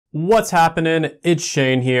What's happening? It's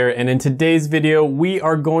Shane here, and in today's video, we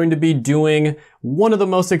are going to be doing one of the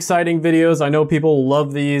most exciting videos. I know people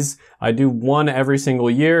love these. I do one every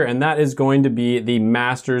single year, and that is going to be the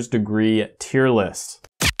master's degree tier list.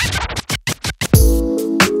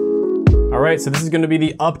 All right, so this is going to be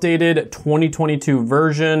the updated 2022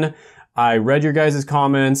 version. I read your guys'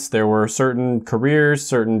 comments. There were certain careers,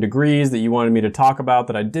 certain degrees that you wanted me to talk about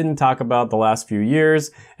that I didn't talk about the last few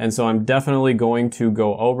years. And so I'm definitely going to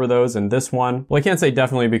go over those in this one. Well, I can't say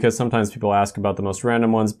definitely because sometimes people ask about the most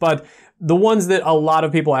random ones, but the ones that a lot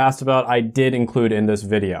of people asked about, I did include in this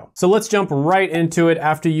video. So let's jump right into it.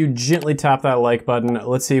 After you gently tap that like button,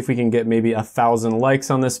 let's see if we can get maybe 1,000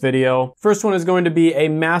 likes on this video. First one is going to be a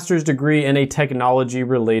master's degree in a technology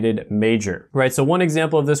related major, right? So one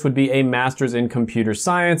example of this would be a master's in computer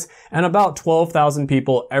science, and about 12,000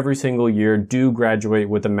 people every single year do graduate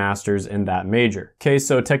with a master's in that major. Okay,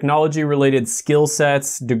 so technology related skill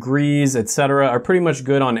sets, degrees, etc. are pretty much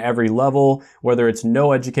good on every level, whether it's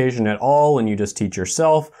no education at all and you just teach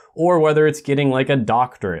yourself, or whether it's getting like a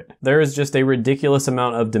doctorate. There is just a ridiculous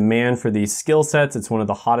amount of demand for these skill sets. It's one of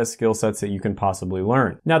the hottest skill sets that you can possibly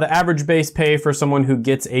learn. Now, the average base pay for someone who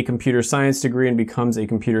gets a computer science degree and becomes a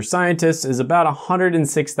computer scientist is about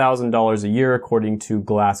 $106,000 a year, according to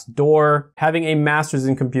Glassdoor. Having a master's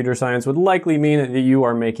in computer science would likely mean that you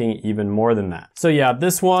are making even more than that. So yeah,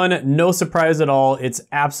 this one, no surprise at all. It's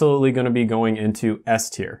absolutely going to be going into S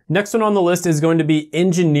tier. Next one on the list is going to be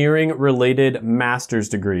engineering related master's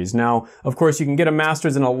degrees. Now, of course, you can get a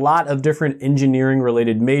master's in a lot of different engineering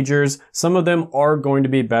related majors. Some of them are going to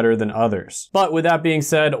be better than others. But with that being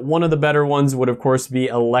said, one of the better ones would of course be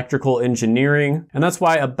electrical engineering. And that's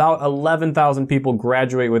why about 11,000 people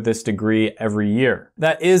graduate with this degree every year.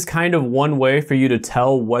 That is kind of one way for you to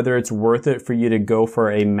tell whether it's worth it for you to go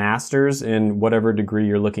for a master's in whatever degree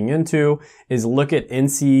you're looking into, is look at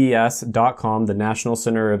nces.gov, the National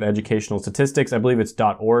Center of Educational Statistics. I believe it's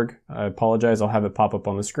 .org. I apologize. I'll have it pop up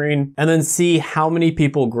on the screen, and then see how many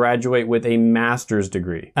people graduate with a master's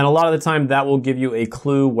degree. And a lot of the time that will give you a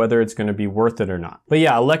clue whether it's going to be worth it or not. But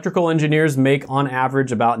yeah, electrical engineers make on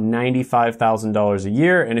average about $95,000 a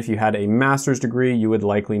year. And if you had a master's degree, you would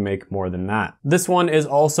likely make more than that. This one is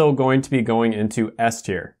also going to be going into S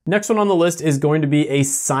tier. Next one on the list is going to be a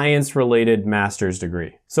science related master's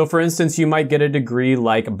degree. So for instance, you might get a degree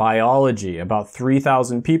like biology. About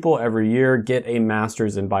 3,000 people every year get a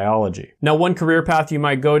master's in biology. Now, one career path you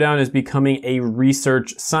might go down is becoming a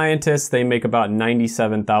research scientist. They make about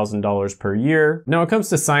 $97,000 per year. Now, when it comes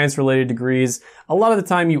to science related degrees, a lot of the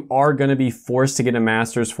time you are going to be forced to get a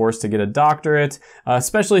master's, forced to get a doctorate,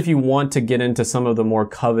 especially if you want to get into some of the more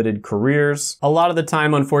coveted careers. A lot of the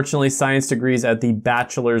time, unfortunately, science degrees at the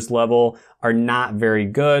bachelor's level are not very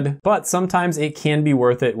good, but sometimes it can be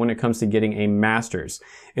worth it when it comes to getting a master's.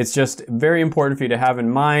 It's just very important for you to have in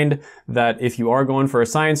mind that if you are going for a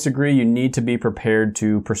science degree, you need to be prepared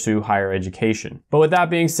to pursue higher education. But with that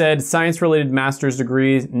being said, science-related master's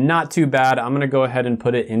degrees, not too bad. I'm going to go ahead and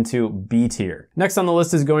put it into B tier. Next on the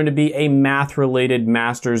list is going to be a math-related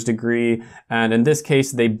master's degree, and in this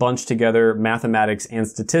case, they bunch together mathematics and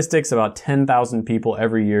statistics. About 10,000 people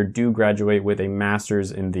every year do graduate with a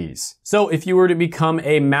master's in these. So if you were to become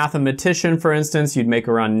a mathematician, for instance, you'd make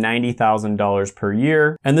around $90,000 per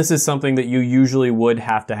year. And this is something that you usually would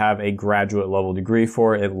have to have a graduate level degree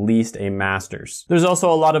for, at least a master's. There's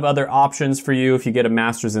also a lot of other options for you. If you get a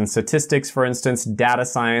master's in statistics, for instance, data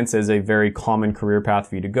science is a very common career path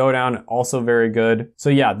for you to go down. Also very good.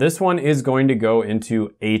 So yeah, this one is going to go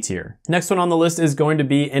into A tier. Next one on the list is going to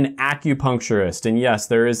be an acupuncturist. And yes,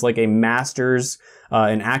 there is like a master's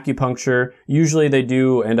in acupuncture. Usually they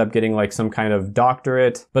do end up getting like some kind of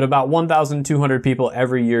doctorate, but about 1,200 people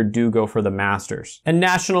every year do go for the master's. And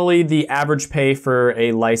nationally, the average pay for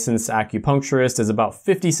a licensed acupuncturist is about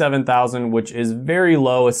 $57,000, which is very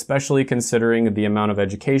low, especially considering the amount of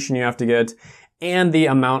education you have to get and the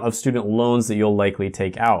amount of student loans that you'll likely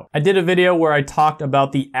take out. I did a video where I talked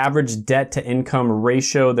about the average debt to income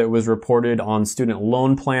ratio that was reported on Student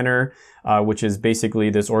Loan Planner, which is basically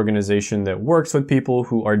this organization that works with people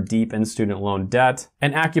who are deep in student loan debt.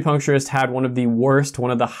 An acupuncturist had one of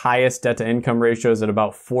the highest debt to income ratios at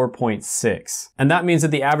about 4.6. And that means that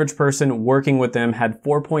the average person working with them had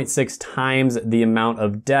 4.6 times the amount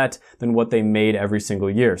of debt than what they made every single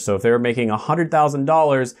year. So if they were making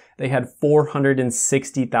 $100,000, they had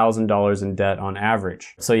 $460,000 in debt on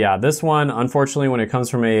average. So yeah, this one, unfortunately, when it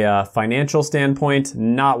comes from a financial standpoint,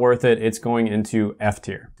 not worth it. It's going into F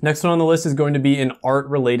tier. Next one on the list is going to be an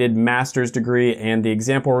art-related master's degree, and the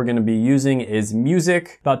example we're going to be using is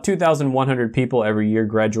music. About 2,100 people every year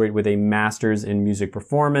graduate with a master's in music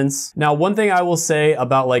performance. Now, one thing I will say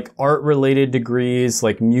about like art-related degrees,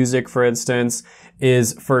 like music for instance,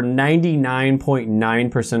 is for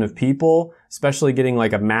 99.9% of people, especially getting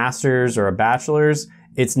like a master's or a bachelor's,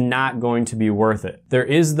 it's not going to be worth it. There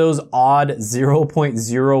is those odd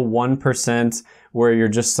 0.01% where you're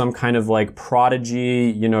just some kind of like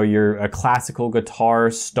prodigy, you know, you're a classical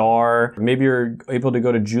guitar star. Maybe you're able to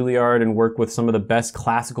go to Juilliard and work with some of the best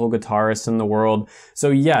classical guitarists in the world. So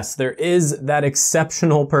yes, there is that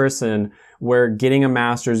exceptional person where getting a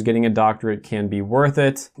master's, getting a doctorate can be worth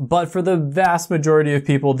it. But for the vast majority of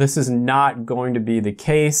people, this is not going to be the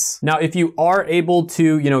case. Now, if you are able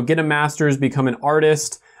to, you know, get a master's, become an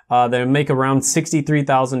artist, they make around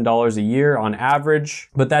 $63,000 a year on average,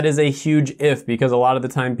 but that is a huge if because a lot of the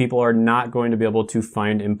time people are not going to be able to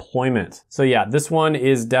find employment. So yeah, this one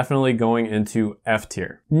is definitely going into F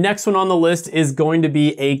tier. Next one on the list is going to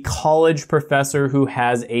be a college professor who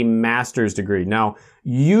has a master's degree. Now,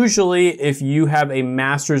 usually, if you have a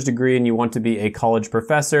master's degree and you want to be a college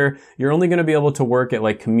professor, you're only going to be able to work at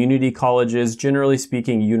like community colleges. Generally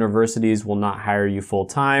speaking, universities will not hire you full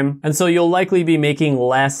time. And so you'll likely be making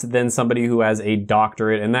less than somebody who has a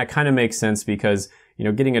doctorate. And that kind of makes sense because you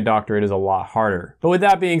know, getting a doctorate is a lot harder. But with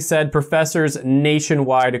that being said, professors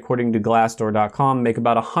nationwide, according to Glassdoor.com, make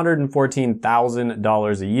about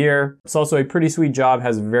 $114,000 a year. It's also a pretty sweet job,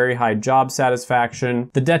 has very high job satisfaction.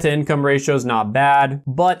 The debt to income ratio is not bad,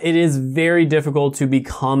 but it is very difficult to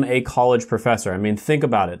become a college professor. I mean, think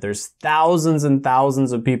about it. There's thousands and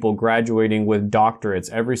thousands of people graduating with doctorates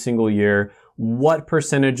every single year. What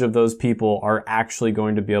percentage of those people are actually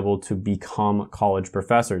going to be able to become college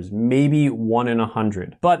professors? Maybe 1 in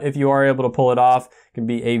 100. But if you are able to pull it off, it can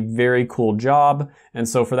be a very cool job. And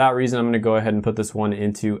so for that reason, I'm going to go ahead and put this one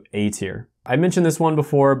into A tier. I mentioned this one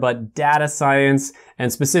before, but data science,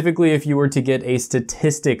 and specifically if you were to get a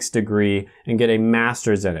statistics degree and get a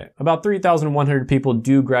master's in it. About 3,100 people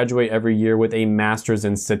do graduate every year with a master's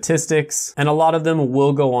in statistics, and a lot of them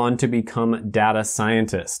will go on to become data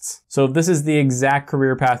scientists. So if this is the exact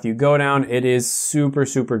career path you go down, it is super,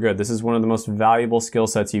 super good. This is one of the most valuable skill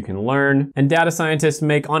sets you can learn. And data scientists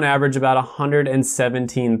make on average about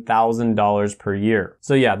 $117,000 per year.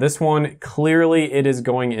 So yeah, this one, clearly it is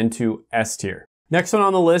going into S tier. Next one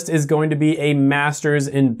on the list is going to be a master's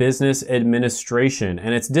in business administration.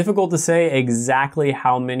 And it's difficult to say exactly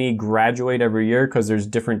how many graduate every year because there's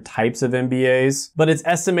different types of MBAs, but it's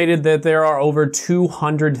estimated that there are over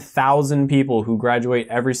 200,000 people who graduate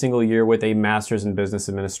every single year with a master's in business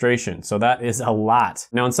administration. So that is a lot.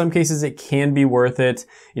 Now, in some cases, it can be worth it.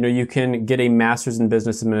 You know, you can get a master's in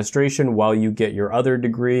business administration while you get your other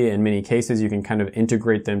degree. In many cases, you can kind of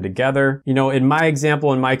integrate them together. You know, in my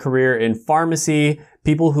example, in my career in pharmacy,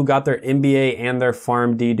 people who got their MBA and their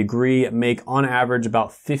PharmD degree make on average about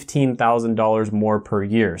 $15,000 more per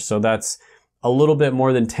year. So that's a little bit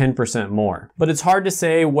more than 10% more. But it's hard to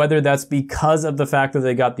say whether that's because of the fact that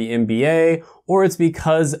they got the MBA or it's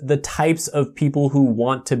because the types of people who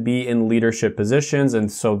want to be in leadership positions.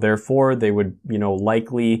 And so therefore they would, you know,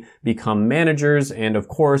 likely become managers. And of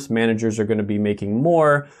course, managers are going to be making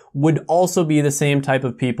more, would also be the same type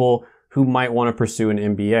of people who might want to pursue an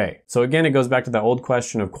MBA. So again, it goes back to that old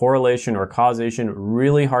question of correlation or causation.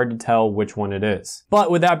 Really hard to tell which one it is.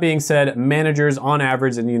 But with that being said, managers on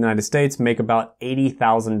average in the United States make about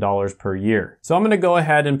 $80,000 per year. So I'm going to go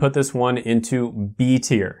ahead and put this one into B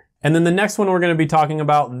tier. And then the next one we're going to be talking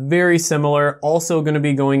about, very similar, also going to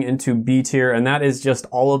be going into B tier, and that is just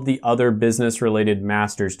all of the other business-related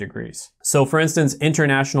master's degrees. So for instance,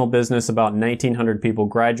 international business, about 1,900 people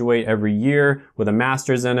graduate every year with a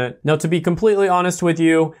master's in it. Now, to be completely honest with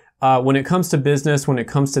you, when it comes to business, when it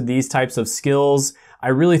comes to these types of skills, I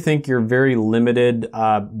really think you're very limited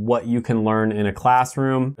what you can learn in a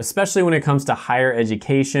classroom, especially when it comes to higher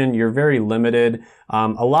education. You're very limited.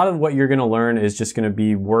 A lot of what you're going to learn is just going to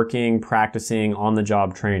be working, practicing,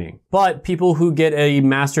 on-the-job training. But people who get a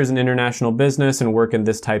master's in international business and work in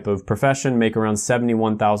this type of profession make around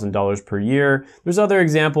 $71,000 per year. There's other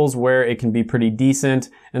examples where it can be pretty decent.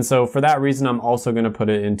 And so for that reason, I'm also going to put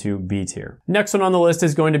it into B tier. Next one on the list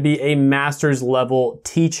is going to be a master's level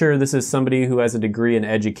teacher. This is somebody who has a degree in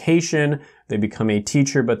education. they become a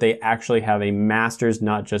teacher, but they actually have a master's,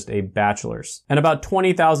 not just a bachelor's. And about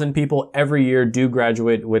 20,000 people every year do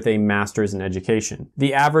graduate with a master's in education.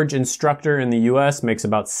 The average instructor in the US makes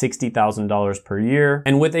about $60,000 per year.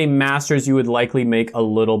 And with a master's, you would likely make a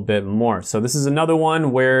little bit more. So this is another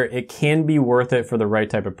one where it can be worth it for the right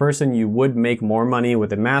type of person. You would make more money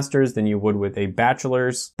with a master's than you would with a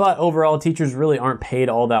bachelor's. But overall, teachers really aren't paid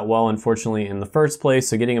all that well, unfortunately, in the first place.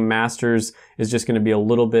 So getting a master's is just going to be a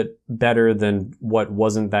little bit better than what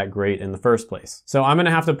wasn't that great in the first place. So I'm going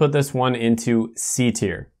to have to put this one into C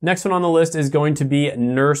tier. Next one on the list is going to be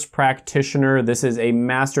nurse practitioner. This is a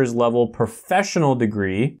master's level professional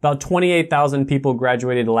degree. About 28,000 people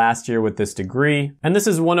graduated last year with this degree. And this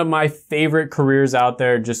is one of my favorite careers out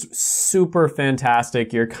there, just super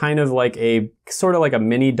fantastic. You're kind of like sort of like a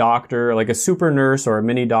mini doctor, like a super nurse or a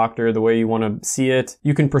mini doctor, the way you want to see it.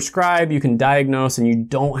 You can prescribe, you can diagnose, and you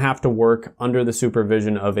don't have to work under the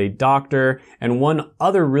supervision of a doctor. And one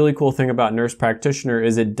other really cool thing about nurse practitioner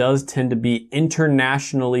is it does tend to be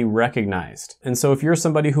internationally recognized. And so if you're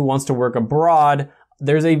somebody who wants to work abroad,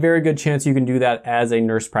 there's a very good chance you can do that as a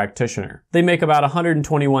nurse practitioner. They make about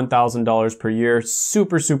 $121,000 per year.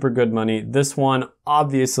 Super, super good money. This one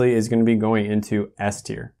obviously is going to be going into S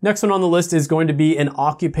tier. Next one on the list is going to be an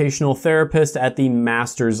occupational therapist at the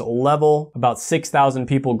master's level. About 6,000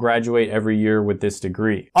 people graduate every year with this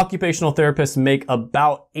degree. Occupational therapists make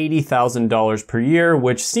about $80,000 per year,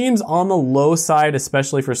 which seems on the low side,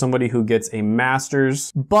 especially for somebody who gets a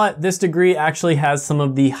master's. But this degree actually has some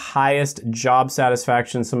of the highest job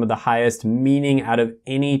satisfaction, some of the highest meaning out of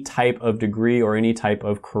any type of degree or any type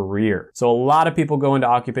of career. So a lot of people go into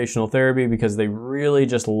occupational therapy because they really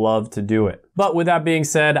just love to do it. But with that being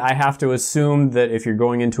said, I have to assume that if you're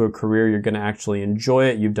going into a career, you're going to actually enjoy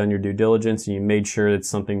it. You've done your due diligence and you made sure it's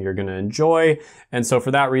something you're going to enjoy. And so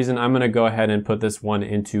for that reason, I'm going to go ahead and put this one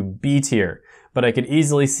into B tier. But I could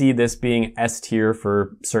easily see this being S tier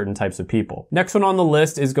for certain types of people. Next one on the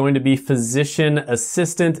list is going to be physician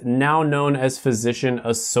assistant, now known as physician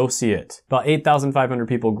associate. About 8,500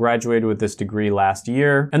 people graduated with this degree last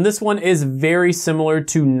year. And this one is very similar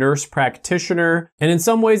to nurse practitioner. And in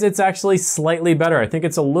some ways, it's actually slightly better. I think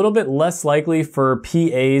it's a little bit less likely for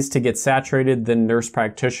PAs to get saturated than nurse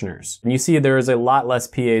practitioners. And you see there is a lot less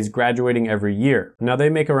PAs graduating every year. Now they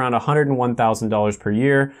make around $101,000 per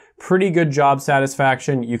year. Pretty good job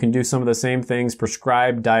satisfaction. You can do some of the same things,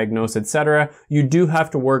 prescribe, diagnose, etc. You do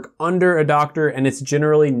have to work under a doctor and it's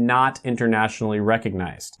generally not internationally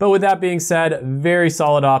recognized. But with that being said, very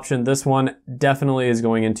solid option. This one definitely is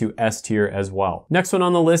going into S tier as well. Next one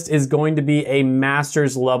on the list is going to be a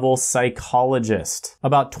master's level psychologist.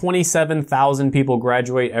 About 27,000 people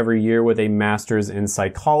graduate every year with a master's in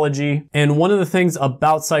psychology. And one of the things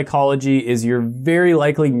about psychology is you're very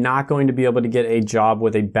likely not going to be able to get a job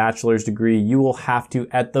with a bachelor's degree. You will have to,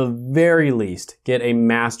 at the very least, get a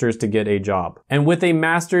master's to get a job. And with a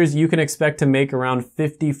master's, you can expect to make around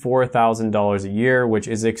 $54,000 a year, which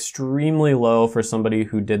is extremely low for somebody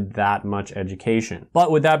who did that much education.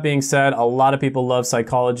 But with that being said, a lot of people love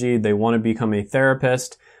psychology. They want to become a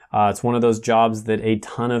therapist. It's one of those jobs that a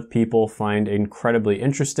ton of people find incredibly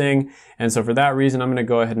interesting. And so for that reason, I'm going to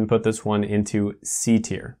go ahead and put this one into C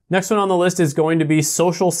tier. Next one on the list is going to be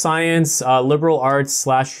social science, liberal arts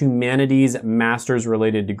 / humanities master's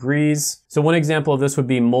related degrees. So one example of this would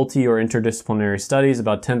be multi or interdisciplinary studies.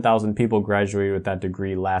 About 10,000 people graduated with that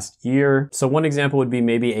degree last year. So one example would be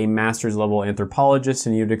maybe a master's level anthropologist,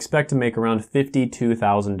 and you'd expect to make around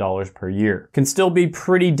 $52,000 per year. Can still be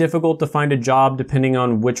pretty difficult to find a job depending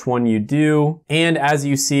on which one you do. And as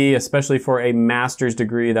you see, especially for a master's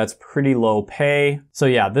degree, that's pretty low pay. So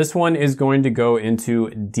yeah, this one is going to go into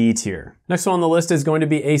D tier. Next one on the list is going to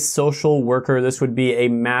be a social worker. This would be a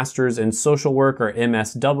master's in social work, or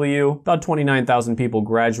MSW. About 29,000 people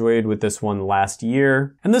graduated with this one last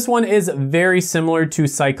year. And this one is very similar to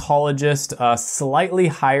psychologist, slightly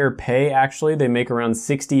higher pay actually. They make around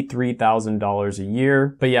 $63,000 a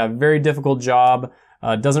year. But yeah, very difficult job.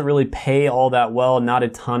 Doesn't really pay all that well, not a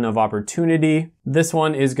ton of opportunity. This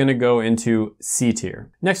one is going to go into C tier.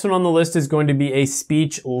 Next one on the list is going to be a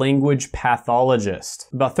speech language pathologist.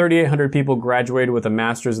 About 3,800 people graduated with a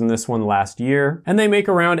master's in this one last year, and they make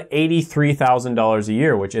around $83,000 a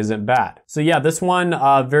year, which isn't bad. So yeah, this one,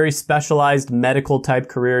 very specialized medical type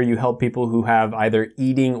career. You help people who have either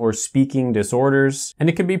eating or speaking disorders, and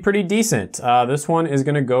it can be pretty decent. This one is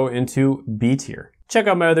going to go into B tier. Check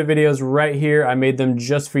out my other videos right here. I made them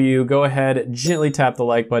just for you. Go ahead, gently tap the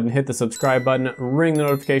like button, hit the subscribe button, ring the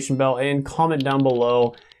notification bell, and comment down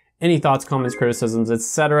below any thoughts, comments, criticisms,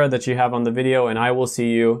 etc. that you have on the video, and I will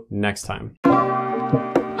see you next time.